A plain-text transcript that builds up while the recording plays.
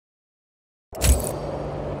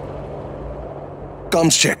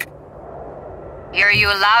Comms check. Hear you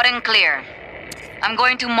loud and clear. I'm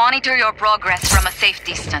going to monitor your progress from a safe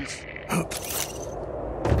distance.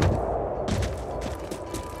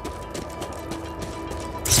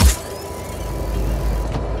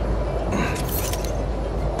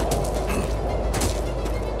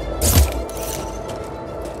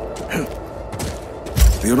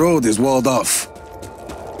 The road is walled off.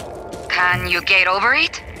 Can you get over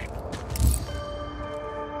it?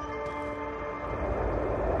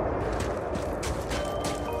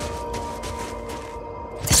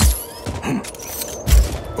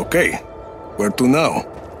 Okay. Where to now?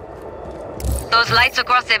 Those lights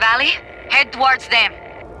across the valley? Head towards them.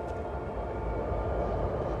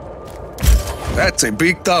 That's a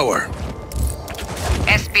big tower.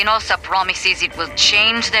 Espinosa promises it will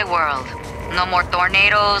change the world. No more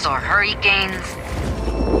tornadoes or hurricanes.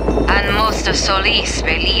 And most of Solis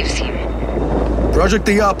believes him. Project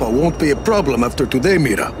Iapa won't be a problem after today,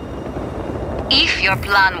 Mira. If your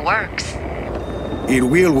plan works. It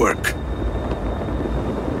will work.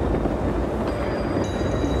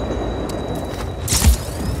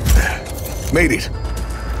 Made it.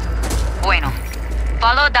 Bueno.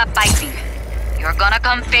 Follow that piping. You're gonna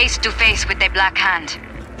come face to face with the Black Hand.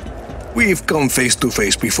 We've come face to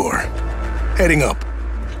face before. Heading up.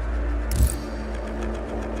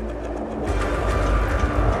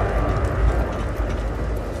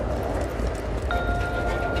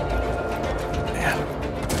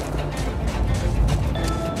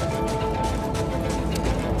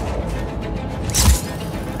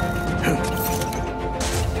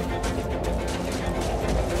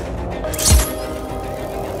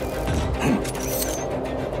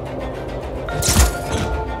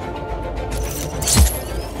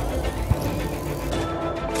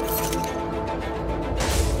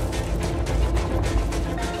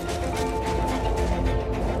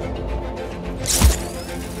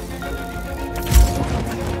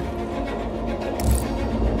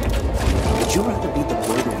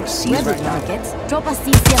 Weather targets. Tropa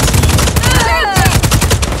CCL.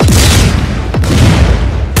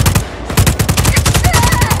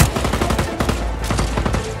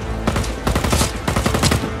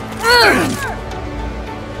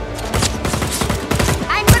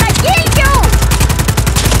 I'm gonna kill you!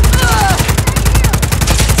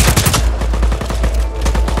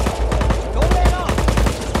 Don't let up!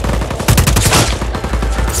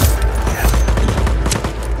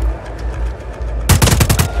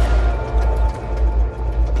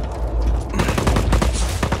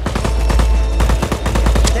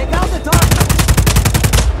 Take out the target!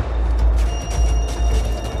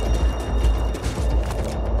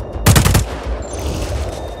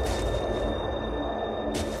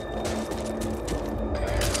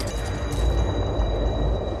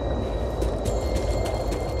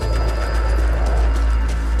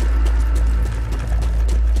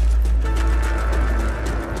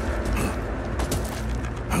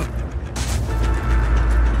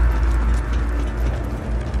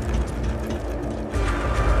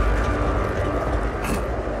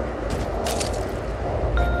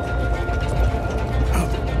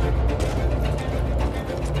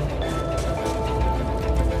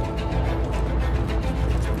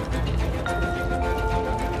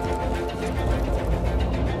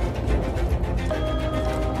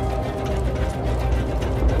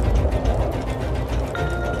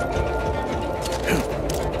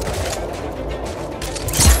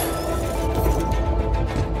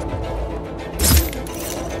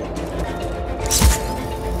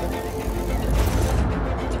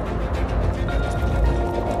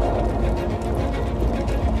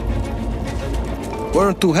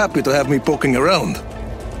 Weren't too happy to have me poking around.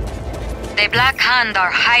 The Black Hand are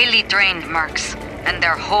highly trained mercs, and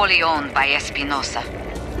they're wholly owned by Espinosa.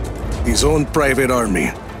 His own private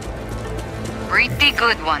army. Pretty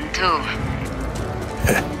good one, too.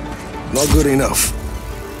 Not good enough.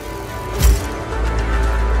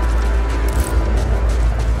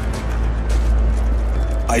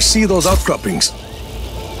 I see those outcroppings.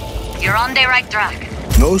 You're on the right track.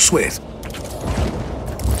 No sweat.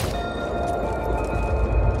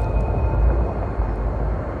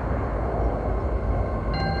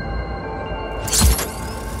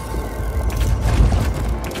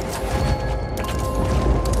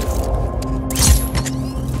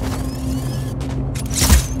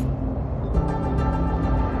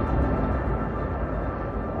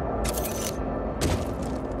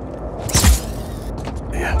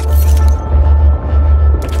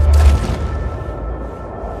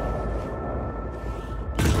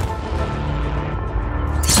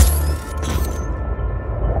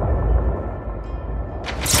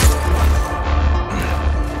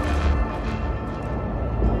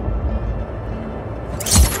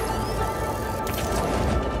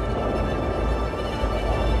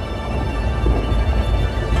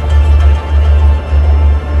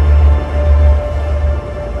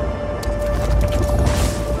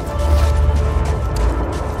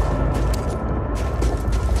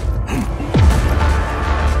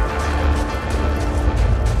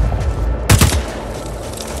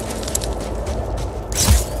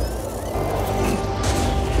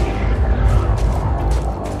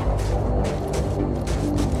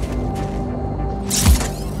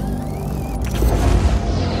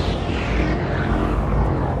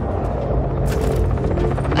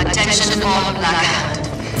 all Black Hand.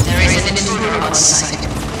 There is an intruder on site.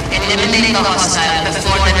 Eliminate the hostile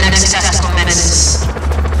before the next test commences.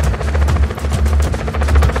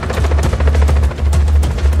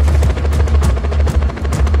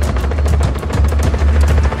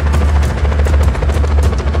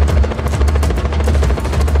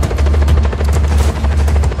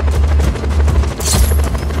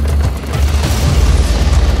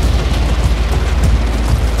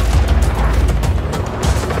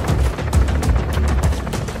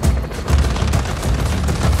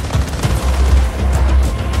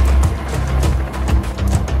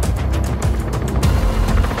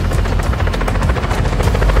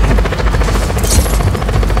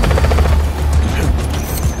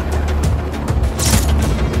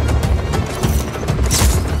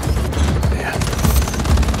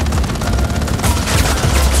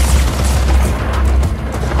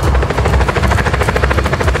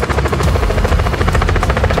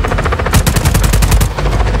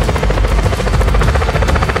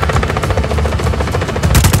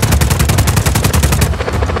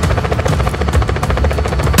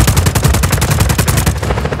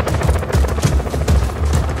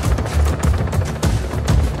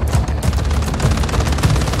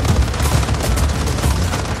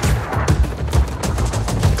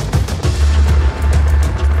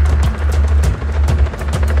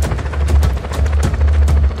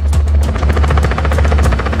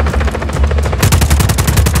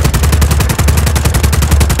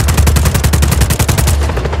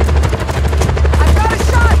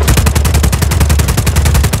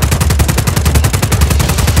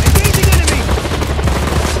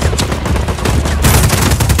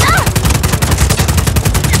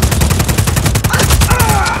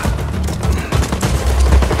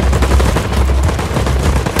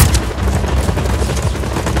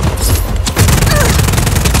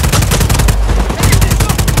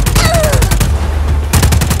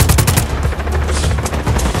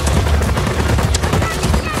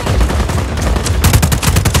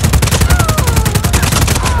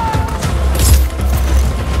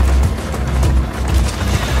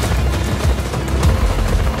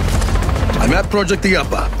 I'm at Project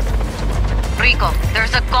Iapa. Rico,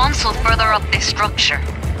 there's a console further up this structure.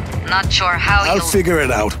 Not sure how I'll figure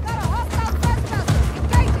it out.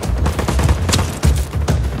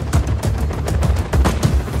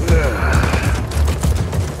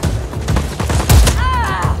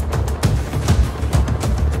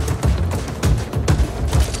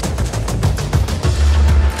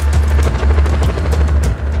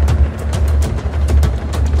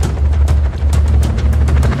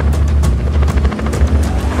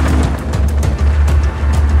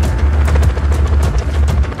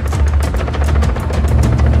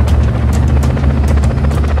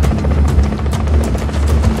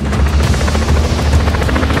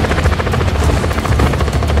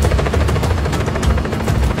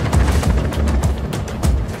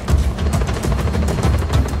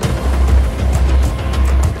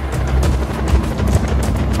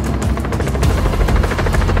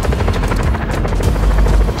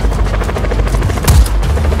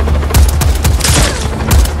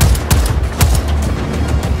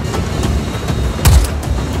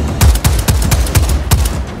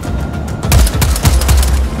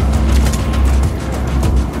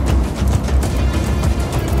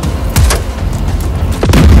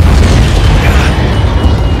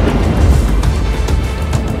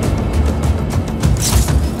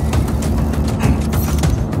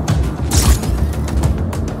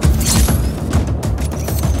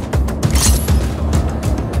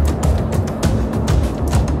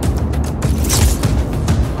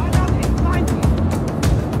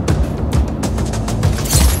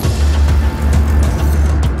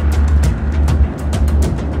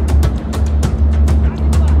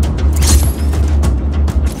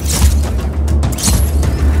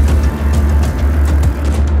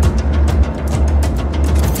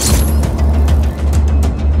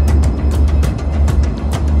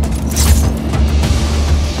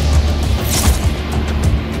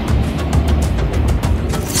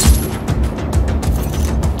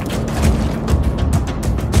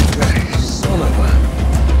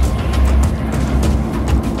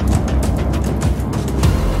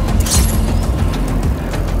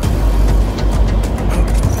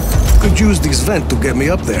 Use this vent to get me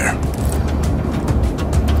up there.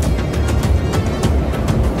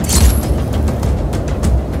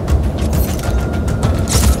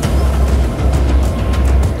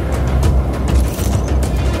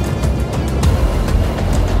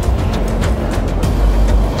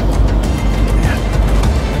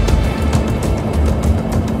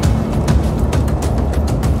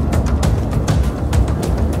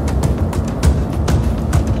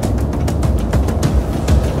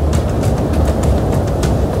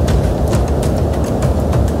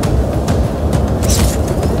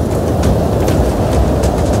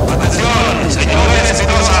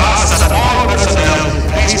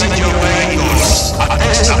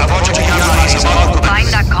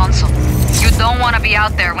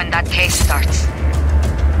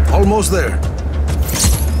 Almost there.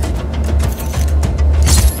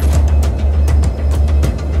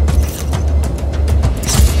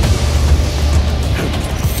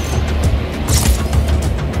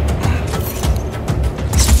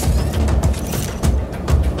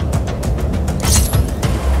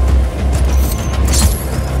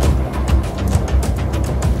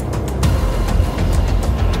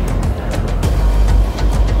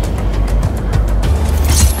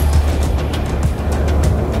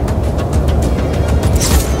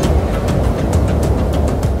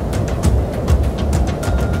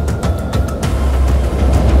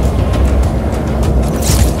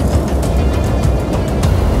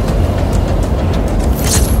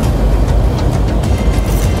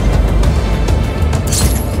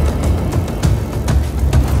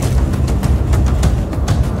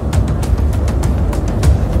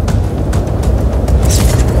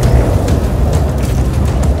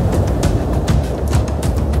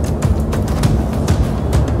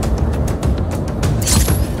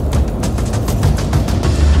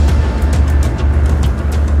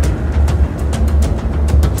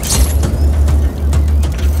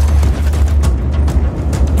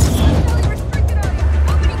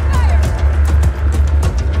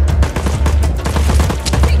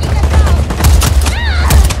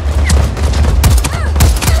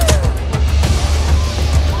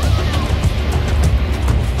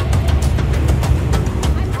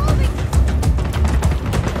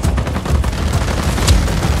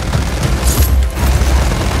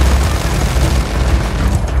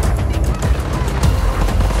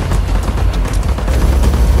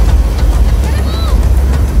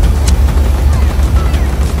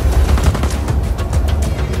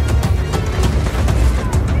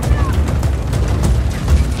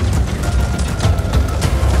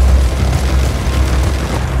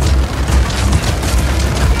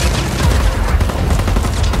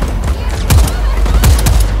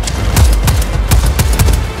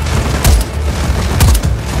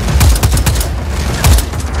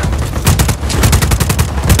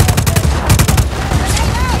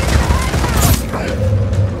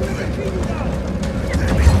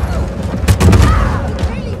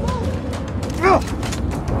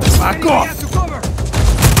 Back off!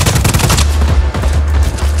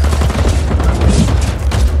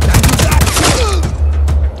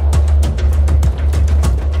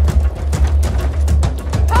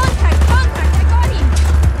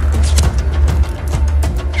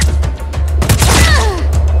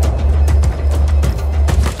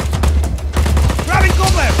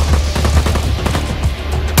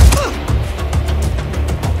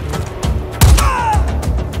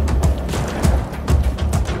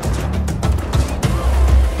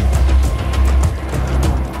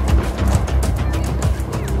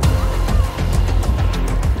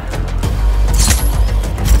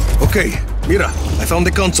 Okay, Mira, I found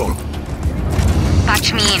the console.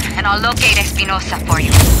 Patch me in, and I'll locate Espinosa for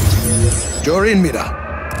you. You're in, Mira.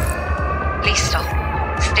 Listo.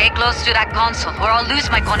 Stay close to that console, or I'll lose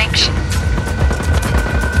my connection.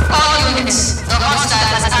 All units, the hostile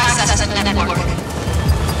has access to the network.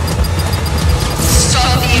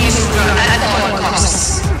 Stop the intruder at all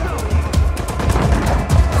costs.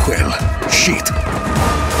 Well, shit.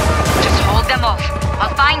 Just hold them off.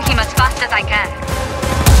 I'll find him as fast as I can.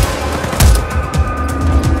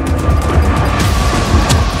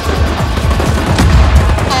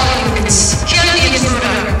 Kill the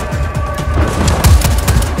intruder!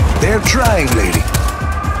 They're trying, lady.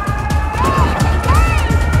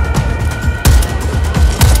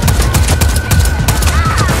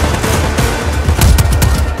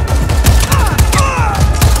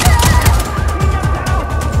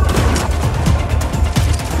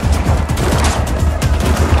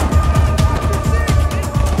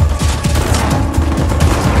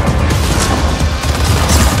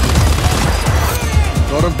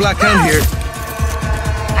 Got a black hand here.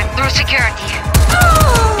 I'm through security.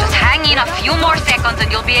 Just hang in a few more seconds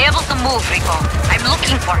and you'll be able to move, Rico. I'm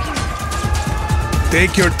looking for him.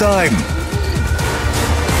 Take your time.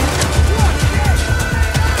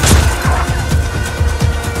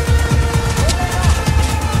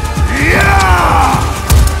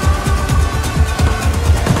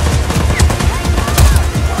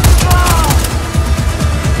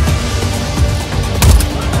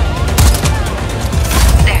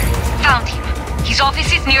 His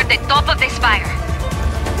office is near the top of the spire.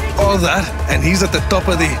 All that, and he's at the top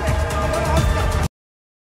of the...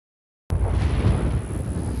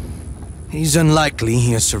 He's unlikely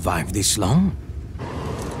he has survived this long.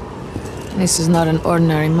 This is not an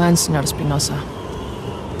ordinary man, Senor Espinosa.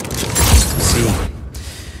 See,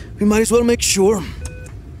 we might as well make sure.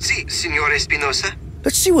 Sí, Señor Espinosa.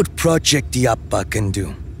 Let's see what Project Diapa can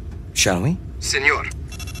do, shall we? Senor.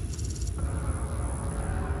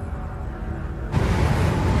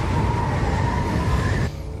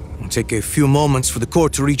 It'll take a few moments for the core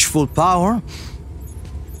to reach full power.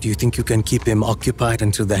 Do you think you can keep him occupied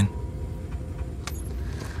until then?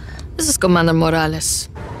 This is Commander Morales.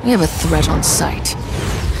 We have a threat on sight.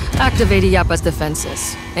 Activate Iapa's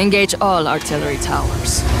defenses. Engage all artillery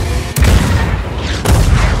towers.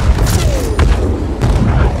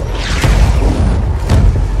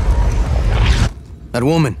 That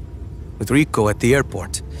woman, with Rico at the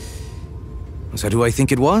airport. Was that who I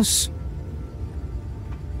think it was?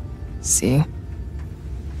 See?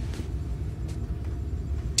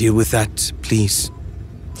 Deal with that, please.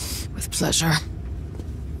 With pleasure.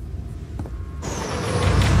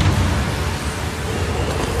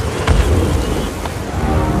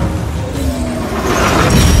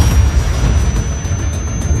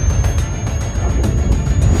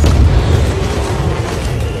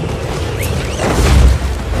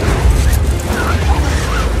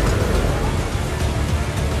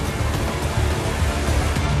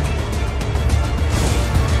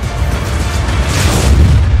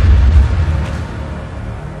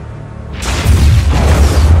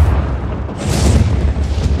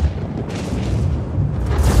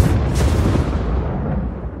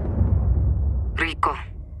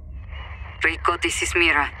 Rico, this is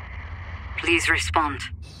Mira. Please respond.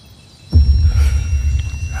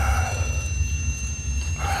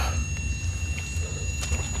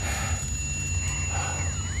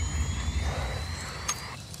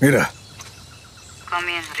 Mira. Come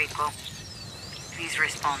in, Rico. Please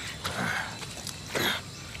respond.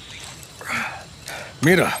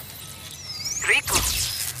 Mira. Rico!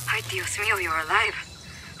 Ay, Dios mío, you're alive.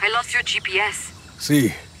 I lost your GPS.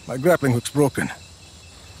 See, my grappling hook's broken.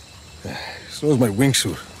 So is my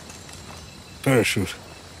wingsuit. Parachute.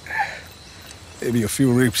 Maybe a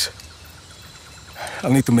few ribs.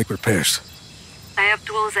 I'll need to make repairs. I have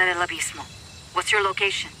tools at El Abismo. What's your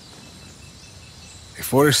location? A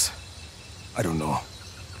forest? I don't know.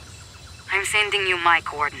 I'm sending you my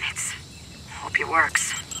coordinates. Hope it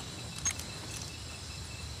works.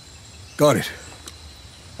 Got it.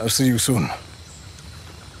 I'll see you soon.